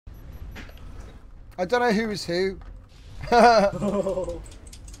I don't know who is who. I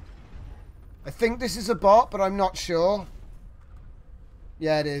think this is a bot, but I'm not sure.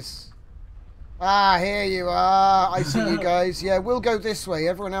 Yeah, it is. Ah, here you are. I see you guys. Yeah, we'll go this way.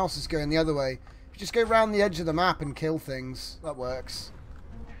 Everyone else is going the other way. Just go round the edge of the map and kill things. That works.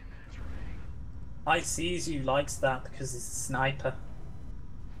 I sees you likes that because he's a sniper.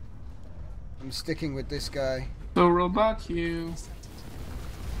 I'm sticking with this guy. So robot you.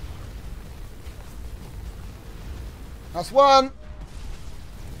 That's one.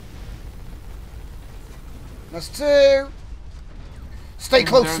 That's two. Stay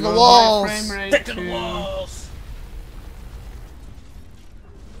close to the walls. Stick to the walls.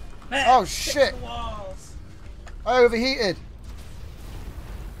 Man, Oh shit! I overheated.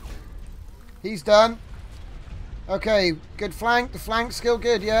 He's done. Okay, good flank. The flank's still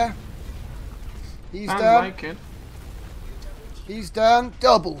good, yeah? He's done. I like it. He's done.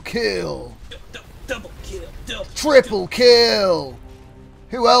 Double kill. Double kill. Triple kill.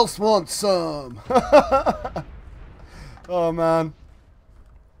 Who else wants some? Oh, man.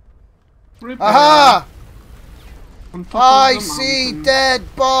 Repair. Aha! On top I of the see mountain.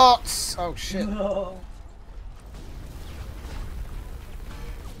 dead bots. Oh, shit. No.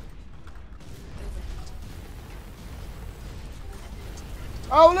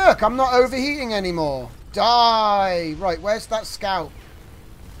 Oh, look, I'm not overheating anymore. Die. Right, where's that scout?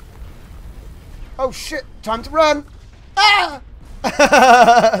 Oh, shit. Time to run. Ah!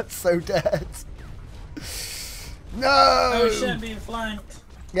 So dead. No. Oh shit, being flanked.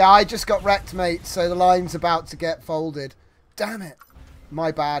 Yeah, I just got wrecked, mate, so the line's about to get folded. Damn it.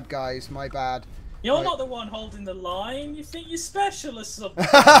 My bad, guys. My bad. You're Right. not the one holding the line. You think you're special or something.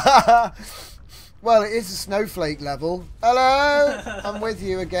 Well, it is a snowflake level. Hello! I'm with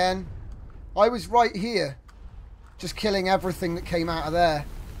you again. I was right here. Just killing everything that came out of there.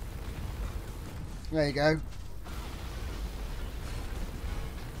 There you go.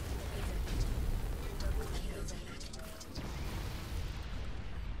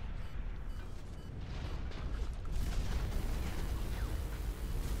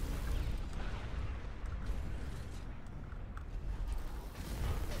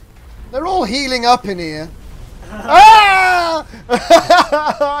 They're all healing up in here. Ah!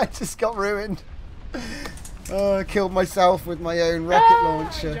 I just got ruined. Oh, I killed myself with my own rocket I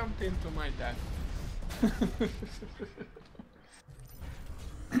launcher. jumped into my death.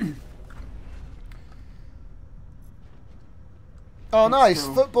 Oh, nice.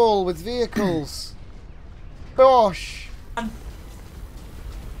 go. Football with vehicles. Gosh.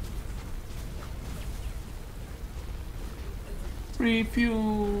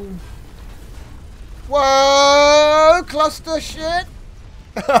 Refuel. Whoa! Cluster shit!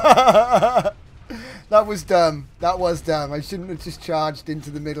 That was dumb. That was dumb. I shouldn't have just charged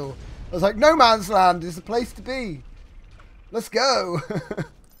into the middle. I was like, no man's land is the place to be. Let's go.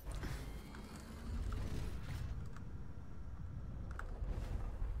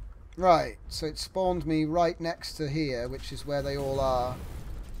 Right, so it spawned me right next to here, which is where they all are.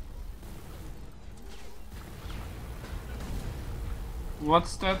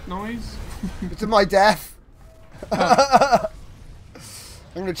 What's that noise? To my death. I'm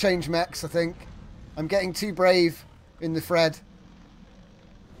going to change mechs, I think. I'm getting too brave in the Fred.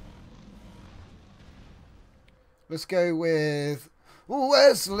 Let's go with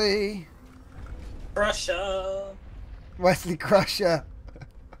Wesley. Russia. Wesley Crusher.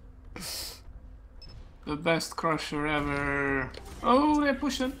 The best crusher ever. Oh, they're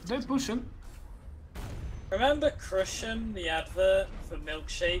pushing. They're pushing. Remember Crush'em, the advert for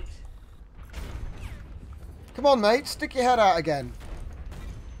Milkshake? Come on, mate. Stick your head out again.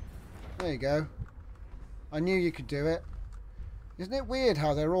 There you go. I knew you could do it. Isn't it weird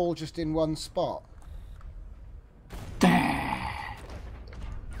how they're all just in one spot?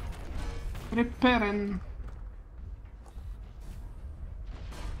 Repairing.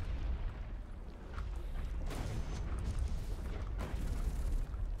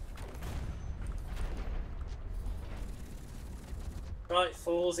 Right,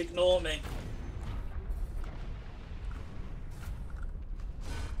 fools, ignore me.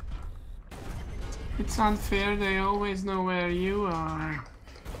 It's unfair, they always know where you are.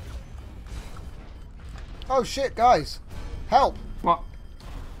 Oh shit, guys. Help. What?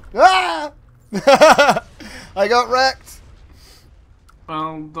 Ah! I got wrecked.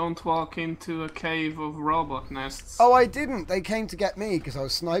 Well, don't walk into a cave of robot nests. Oh, I didn't. They came to get me because I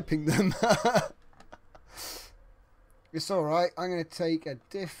was sniping them. It's alright. I'm going to take a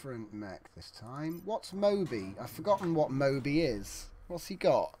different mech this time. What's Moby? I've forgotten what Moby is. What's he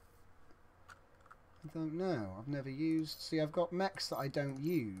got? I don't know. I've never used... See, I've got mechs that I don't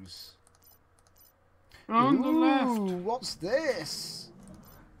use. On the left. What's this?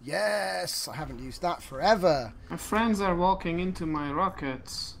 Yes, I haven't used that forever. My friends are walking into my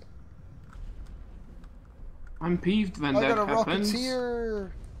rockets. I'm peeved when I that got a happens.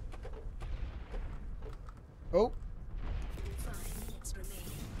 rocketeer. Oh. 5 minutes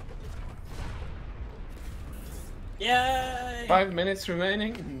remaining. Yay! 5 minutes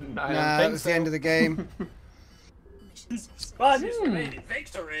remaining? I don't Nah, think that was so. the end of the game. Mission success. 5 minutes remaining.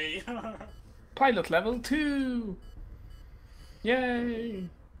 Victory! Pilot level 2! Yay!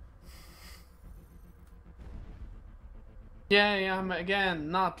 Yay, I'm again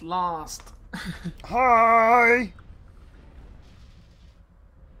not lost. Hi.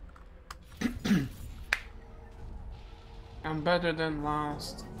 I'm better than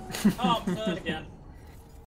lost. Oh, I'm third again.